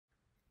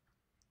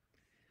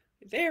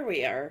There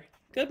we are.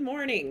 Good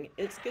morning.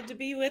 It's good to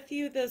be with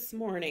you this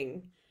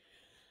morning.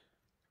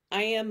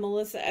 I am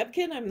Melissa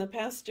Ebken. I'm the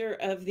pastor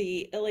of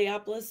the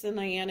Illiopolis and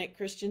Niantic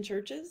Christian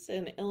Churches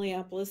in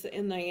Illiopolis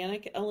and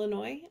Niantic,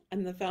 Illinois.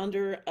 I'm the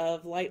founder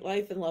of Light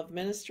Life and Love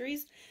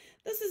Ministries.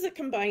 This is a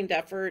combined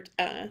effort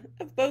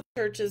of both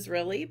churches,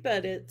 really,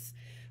 but it's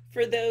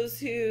for those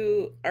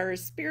who are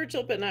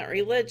spiritual but not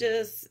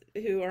religious,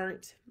 who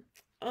aren't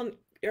on,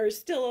 are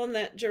still on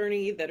that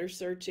journey, that are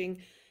searching,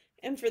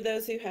 and for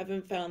those who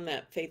haven't found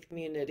that faith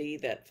community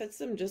that fits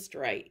them just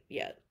right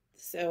yet.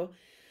 So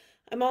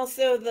I'm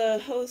also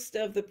the host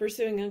of the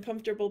Pursuing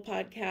Uncomfortable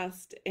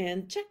podcast,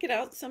 and check it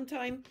out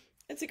sometime.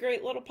 It's a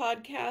great little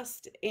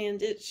podcast, and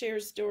it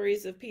shares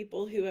stories of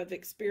people who have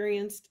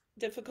experienced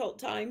difficult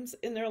times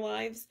in their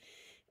lives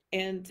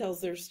and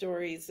tells their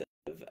stories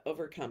of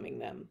overcoming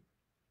them.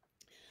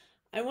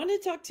 I want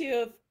to talk to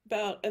you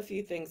about a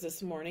few things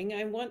this morning.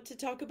 I want to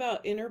talk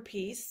about inner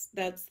peace.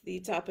 That's the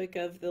topic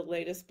of the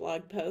latest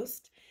blog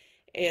post.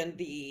 And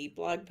the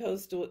blog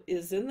post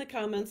is in the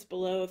comments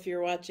below if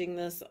you're watching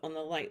this on the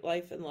Light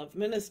Life and Love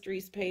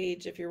Ministries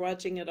page. If you're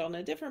watching it on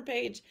a different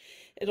page,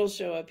 it'll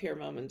show up here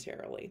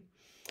momentarily.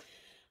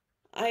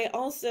 I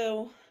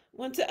also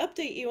want to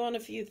update you on a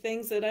few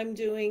things that I'm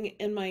doing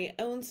in my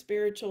own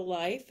spiritual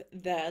life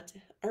that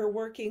are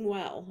working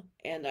well,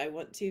 and I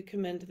want to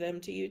commend them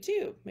to you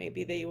too.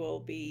 Maybe they will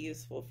be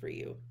useful for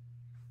you.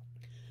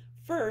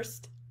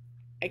 First,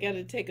 I got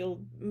to take a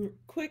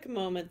quick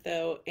moment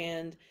though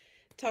and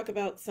talk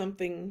about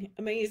something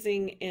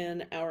amazing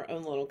in our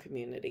own little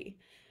community.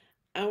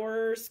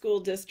 Our school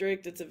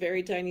district, it's a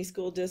very tiny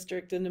school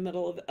district in the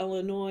middle of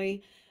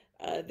Illinois.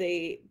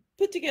 They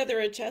put together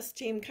a chess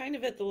team kind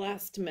of at the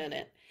last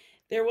minute.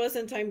 There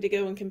wasn't time to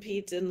go and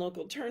compete in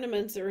local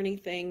tournaments or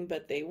anything,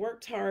 but they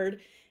worked hard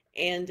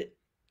and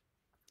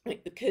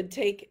it could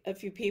take a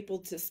few people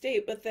to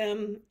state with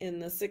them in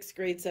the 6th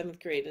grade,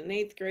 7th grade, and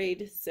 8th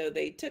grade. So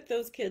they took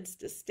those kids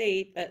to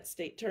state. That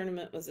state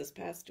tournament was this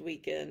past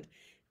weekend.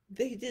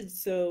 They did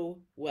so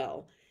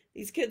well.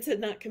 These kids had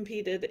not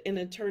competed in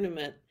a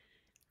tournament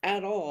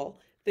at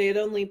all. They had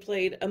only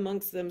played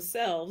amongst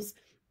themselves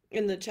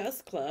in the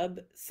chess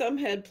club. Some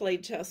had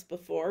played chess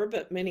before,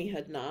 but many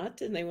had not,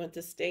 and they went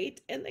to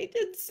state, and they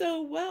did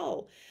so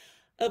well.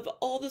 Of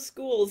all the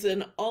schools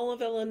in all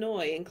of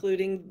Illinois,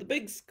 including the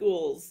big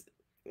schools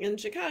in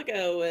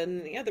Chicago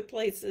and the other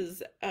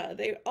places,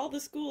 all the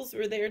schools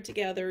were there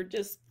together,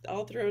 just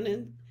all thrown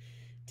in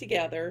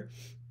together.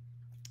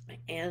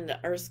 And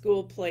our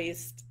school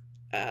placed,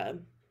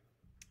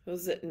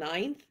 was it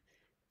ninth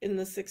in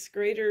the 6th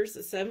graders? The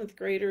 7th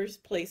graders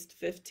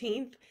placed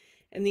 15th,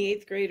 and the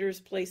 8th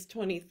graders placed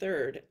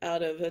 23rd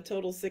out of a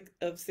total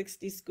of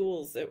 60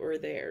 schools that were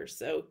there.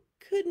 So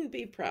couldn't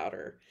be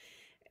prouder,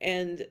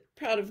 and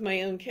proud of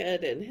my own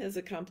kid and his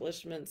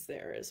accomplishments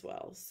there as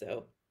well.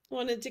 So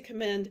wanted to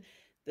commend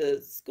the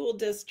school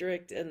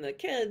district and the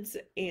kids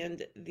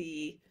and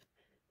the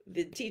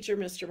teacher,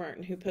 Mr.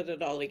 Martin, who put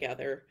it all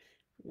together.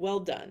 Well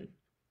done.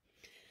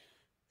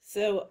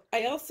 So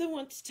I also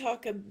want to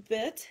talk a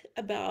bit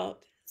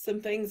about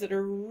some things that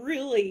are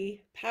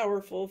really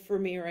powerful for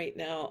me right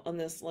now on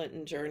this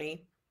Lenten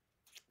journey.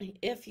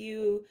 If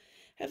you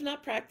have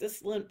not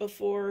practiced Lent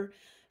before,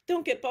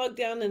 don't get bogged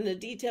down in the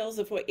details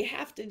of what you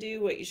have to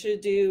do, what you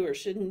should do or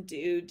shouldn't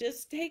do.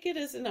 Just take it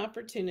as an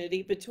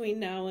opportunity between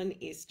now and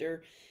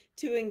Easter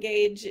to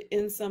engage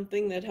in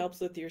something that helps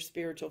with your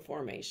spiritual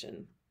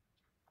formation.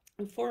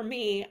 For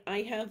me,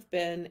 I have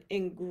been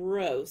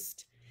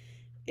engrossed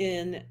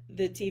in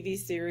the TV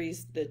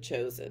series The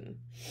Chosen.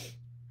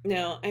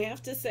 Now, I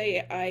have to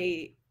say,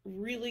 I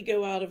really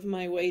go out of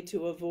my way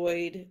to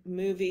avoid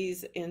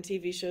movies and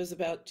TV shows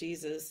about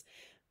Jesus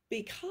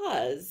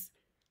because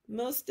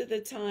most of the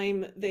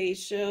time they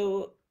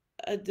show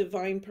a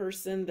divine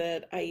person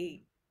that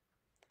I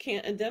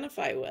can't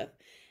identify with,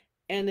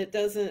 and it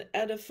doesn't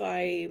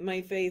edify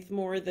my faith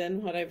more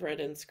than what I've read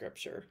in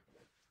Scripture.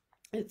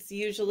 It's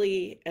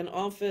usually and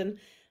often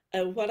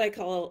what I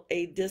call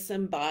a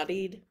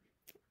disembodied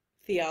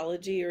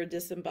theology or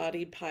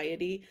disembodied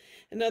piety.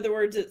 In other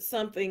words, it's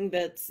something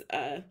that's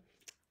a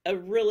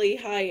really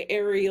high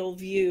aerial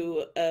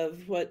view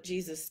of what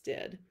Jesus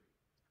did.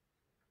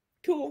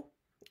 Cool.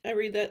 I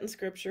read that in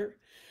Scripture.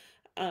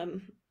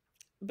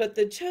 But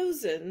The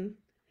Chosen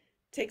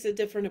takes a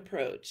different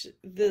approach.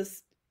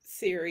 This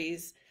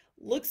series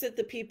looks at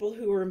the people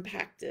who were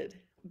impacted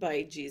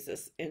by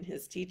Jesus and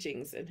his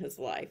teachings and his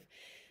life.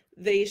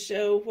 They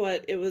show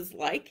what it was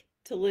like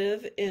to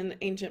live in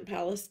ancient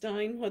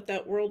Palestine, what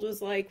that world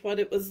was like, what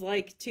it was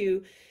like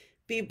to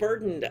be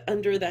burdened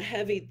under the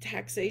heavy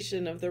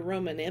taxation of the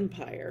Roman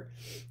Empire,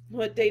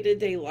 what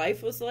day-to-day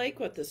life was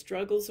like, what the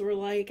struggles were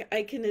like.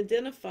 I can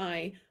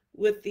identify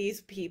with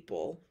these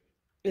people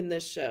in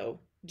this show.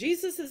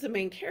 Jesus is the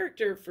main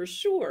character for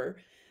sure,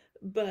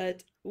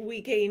 but we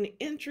gain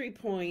entry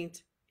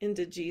point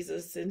into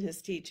Jesus and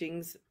his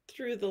teachings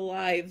through the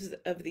lives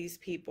of these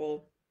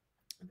people,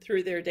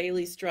 through their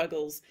daily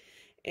struggles,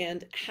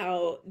 and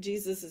how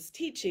Jesus's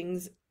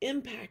teachings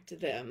impact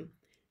them.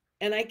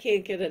 And I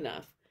can't get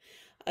enough.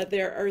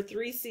 There are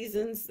 3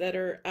 seasons that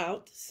are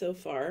out so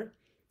far.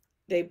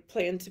 They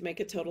plan to make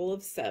a total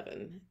of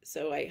 7.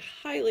 So I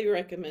highly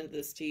recommend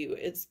this to you.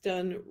 It's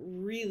done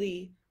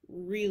really,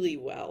 really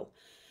well.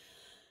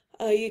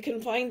 You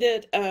can find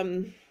it,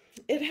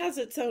 it has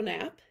its own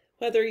app,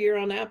 whether you're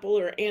on Apple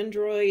or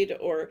Android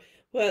or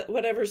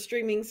whatever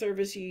streaming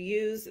service you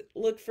use.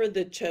 Look for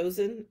the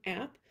Chosen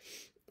app,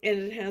 and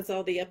it has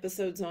all the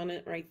episodes on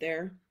it right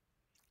there.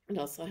 It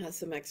also has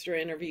some extra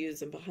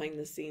interviews and behind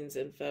the scenes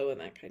info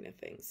and that kind of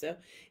thing. So,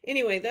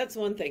 anyway, that's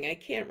one thing. I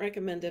can't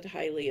recommend it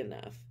highly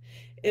enough.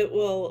 It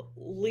will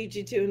lead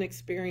you to an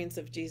experience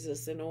of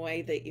Jesus in a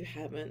way that you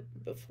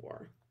haven't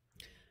before.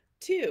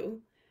 2,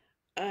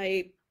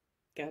 I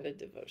got a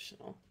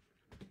devotional,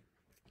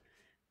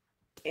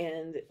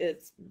 and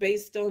it's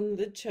based on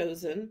The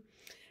Chosen.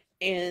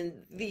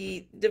 And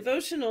the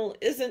devotional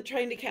isn't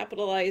trying to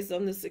capitalize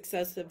on the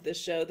success of the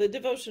show. The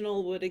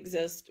devotional would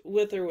exist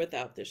with or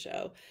without the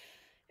show.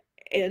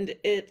 And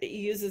it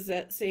uses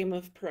that same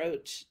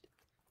approach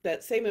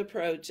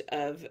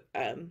of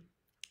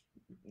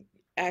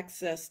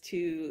access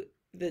to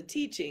the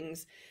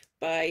teachings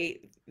by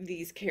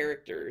these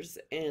characters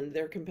and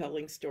their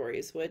compelling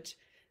stories, which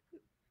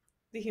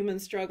the human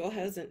struggle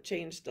hasn't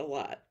changed a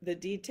lot. The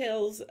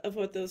details of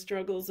what those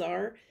struggles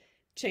are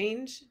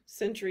change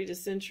century to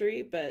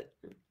century, but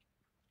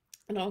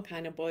it all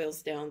kind of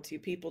boils down to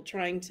people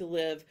trying to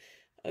live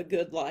a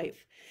good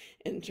life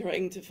and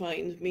trying to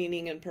find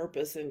meaning and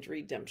purpose and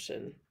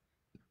redemption.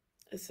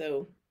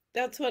 So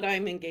that's what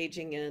I'm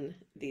engaging in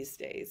these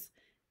days,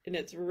 and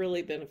it's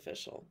really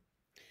beneficial.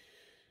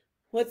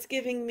 What's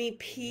giving me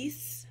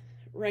peace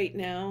right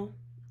now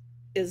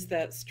is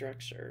that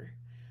structure.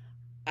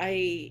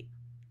 I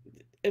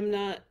am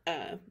not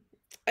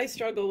I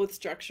struggle with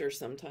structure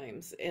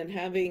sometimes, and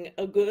having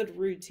a good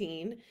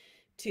routine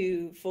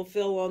to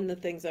fulfill on the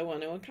things I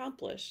want to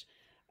accomplish.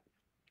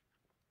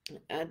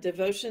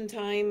 Devotion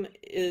time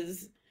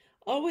is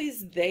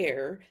always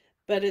there,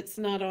 but it's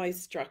not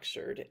always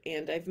structured.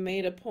 And I've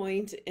made a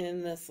point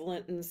in this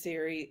Lenten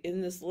series, in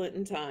this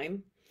Lenten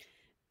time,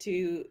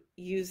 to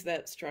use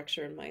that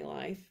structure in my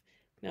life.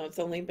 Now, it's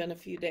only been a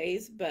few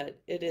days, but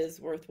it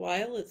is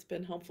worthwhile. It's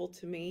been helpful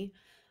to me.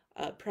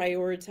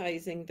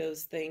 Prioritizing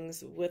those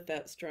things with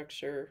that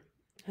structure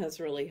has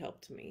really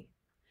helped me.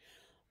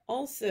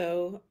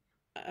 Also,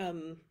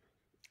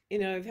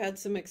 I've had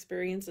some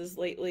experiences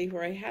lately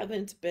where I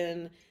haven't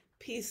been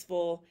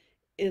peaceful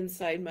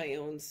inside my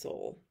own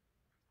soul,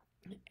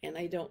 and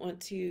I don't want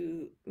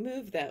to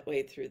move that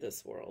way through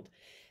this world.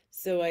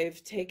 So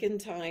I've taken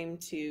time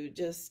to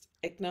just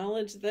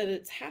acknowledge that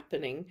it's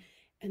happening,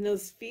 and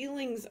those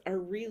feelings are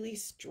really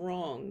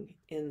strong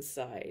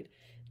inside.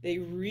 They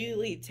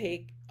really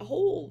take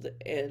hold,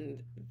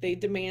 and they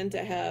demand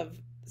to have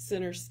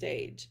center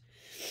stage.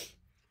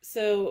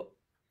 So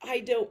I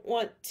don't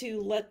want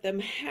to let them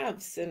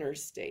have center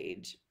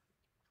stage.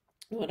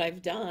 What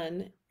I've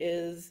done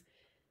is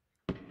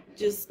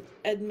just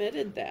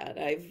admitted that.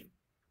 I've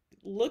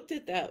looked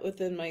at that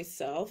within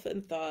myself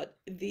and thought,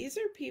 these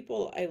are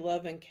people I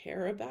love and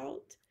care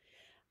about.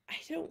 I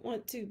don't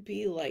want to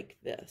be like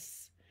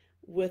this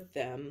with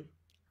them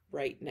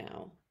right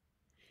now.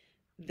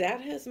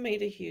 That has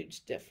made a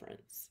huge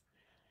difference.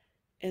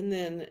 And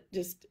then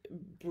just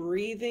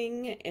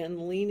breathing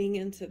and leaning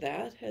into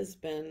that has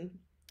been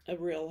a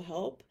real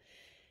help.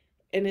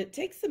 And it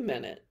takes a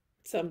minute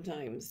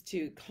sometimes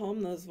to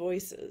calm those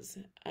voices.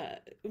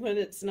 When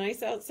it's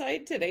nice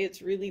outside, today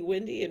it's really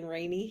windy and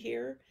rainy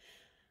here.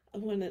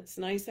 When it's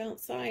nice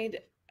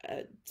outside,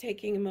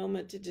 taking a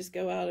moment to just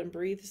go out and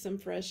breathe some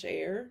fresh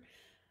air,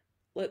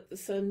 let the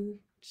sun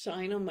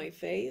shine on my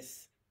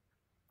face,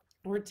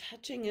 or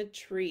touching a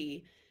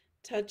tree,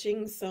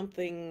 touching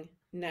something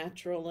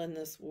natural in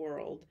this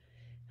world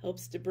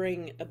helps to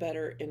bring a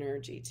better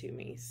energy to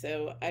me.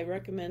 So I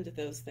recommend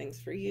those things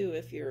for you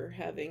if you're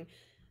having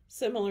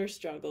similar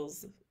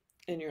struggles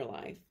in your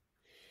life.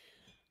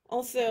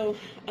 Also,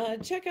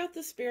 check out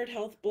the Spirit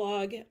Health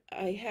blog.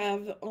 I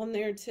have on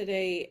there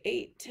today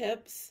 8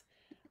 tips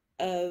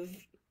of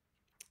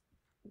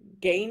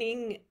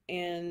gaining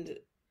and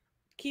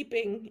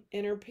keeping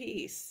inner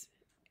peace.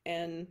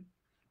 And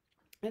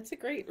it's a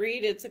great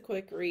read. It's a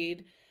quick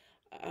read.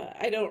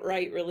 I don't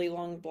write really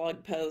long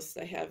blog posts.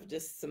 I have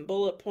just some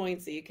bullet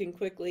points that you can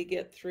quickly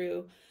get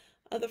through.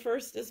 The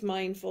first is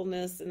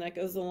mindfulness, and that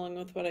goes along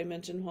with what I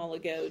mentioned a while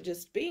ago,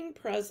 just being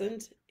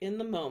present in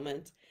the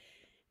moment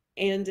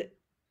and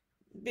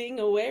being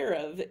aware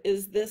of,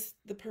 is this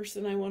the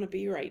person I want to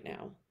be right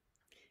now?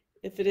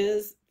 If it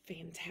is,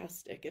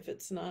 fantastic. If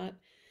it's not,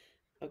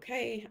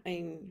 okay,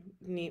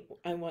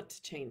 I want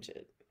to change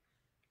it.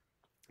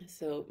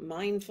 So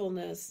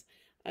mindfulness,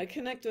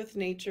 connect with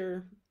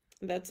nature.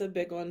 That's a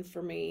big one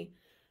for me.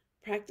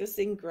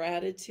 Practicing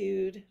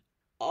gratitude,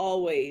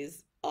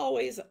 always,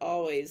 always,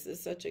 always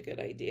is such a good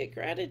idea.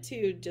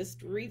 Gratitude just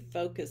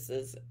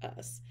refocuses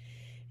us.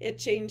 It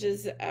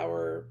changes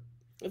our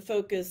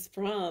focus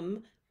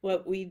from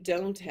what we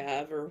don't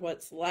have or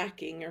what's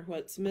lacking or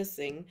what's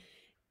missing,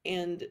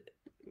 and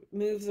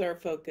moves our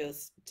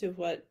focus to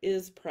what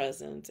is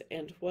present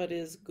and what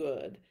is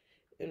good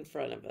in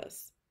front of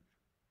us.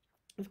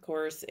 Of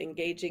course,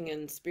 engaging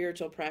in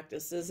spiritual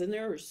practices, and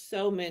there are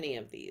so many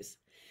of these.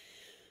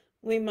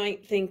 We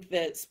might think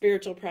that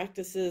spiritual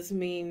practices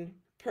mean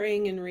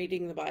praying and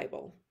reading the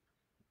Bible.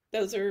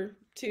 Those are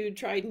two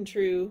tried and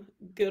true,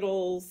 good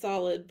old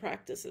solid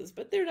practices,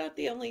 but they're not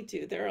the only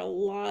two. There are a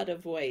lot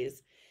of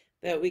ways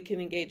that we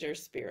can engage our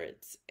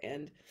spirits.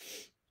 And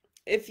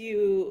if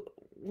you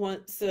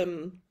want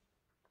some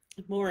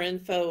more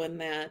info on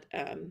that,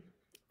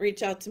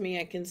 reach out to me.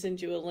 I can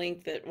send you a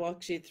link that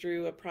walks you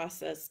through a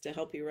process to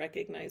help you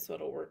recognize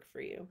what'll work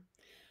for you.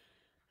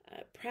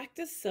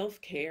 Practice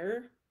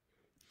self-care.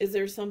 Is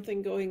there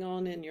something going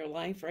on in your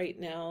life right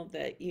now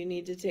that you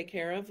need to take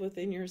care of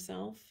within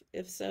yourself?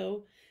 If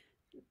so,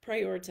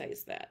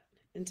 prioritize that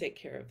and take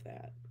care of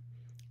that.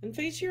 And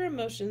face your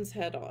emotions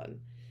head on.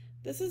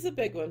 This is a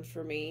big one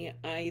for me.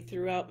 I,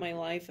 throughout my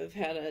life, have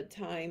had a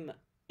time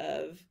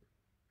of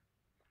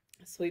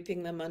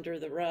sweeping them under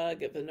the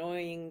rug, of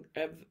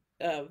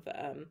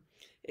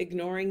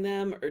ignoring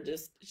them, or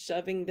just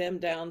shoving them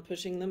down,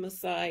 pushing them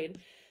aside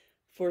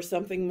for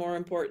something more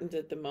important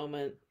at the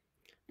moment.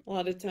 A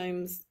lot of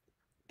times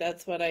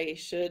that's what I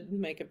should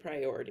make a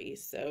priority.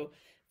 So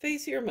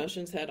face your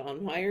emotions head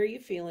on. Why are you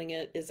feeling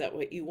it? Is that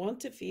what you want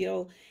to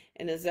feel?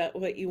 And is that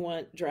what you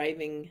want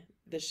driving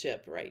the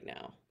ship right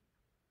now?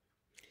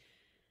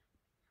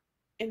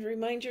 And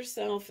remind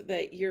yourself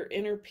that your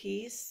inner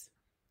peace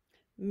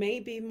may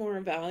be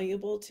more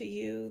valuable to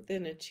you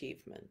than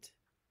achievement.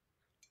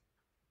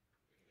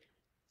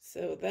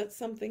 So that's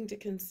something to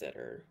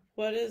consider.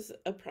 What is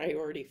a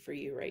priority for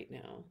you right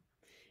now?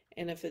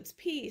 And if it's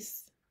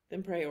peace,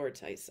 then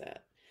prioritize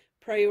that.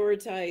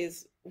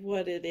 Prioritize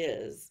what it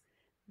is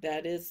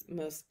that is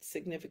most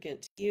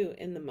significant to you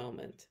in the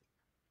moment.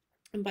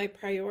 And by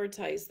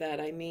prioritize that,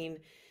 I mean,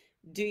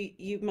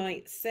 you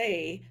might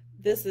say,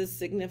 this is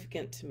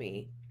significant to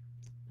me.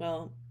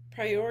 Well,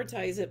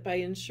 prioritize it by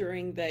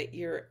ensuring that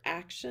your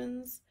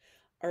actions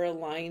are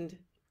aligned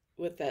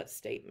with that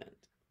statement.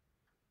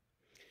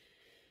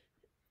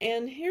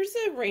 And here's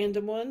a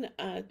random one.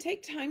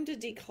 Take time to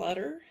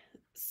declutter.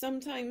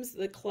 Sometimes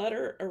the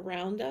clutter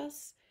around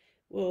us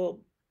will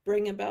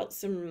bring about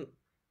a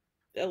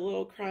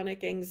little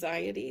chronic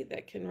anxiety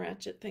that can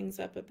ratchet things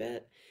up a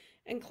bit.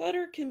 And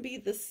clutter can be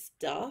the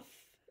stuff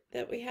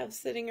that we have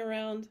sitting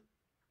around.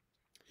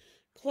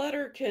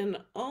 Clutter can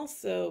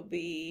also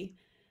be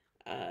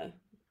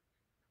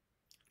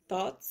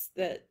thoughts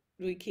that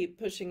we keep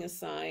pushing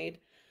aside,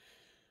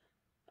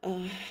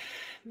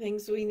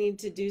 things we need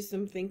to do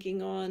some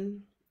thinking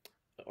on,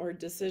 or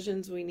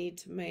decisions we need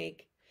to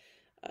make,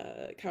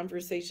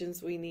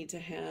 conversations we need to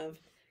have.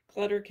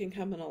 Clutter can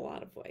come in a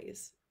lot of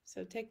ways,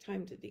 so take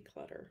time to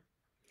declutter.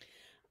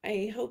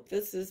 I hope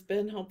this has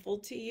been helpful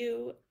to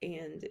you,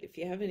 and if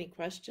you have any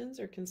questions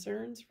or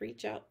concerns,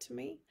 reach out to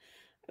me.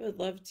 I would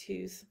love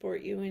to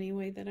support you any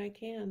way that I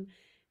can,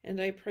 and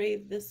I pray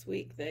this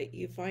week that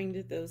you find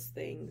those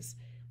things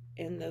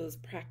and those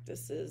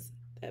practices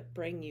that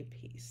bring you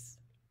peace.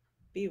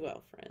 Be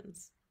well,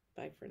 friends.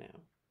 Bye for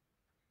now.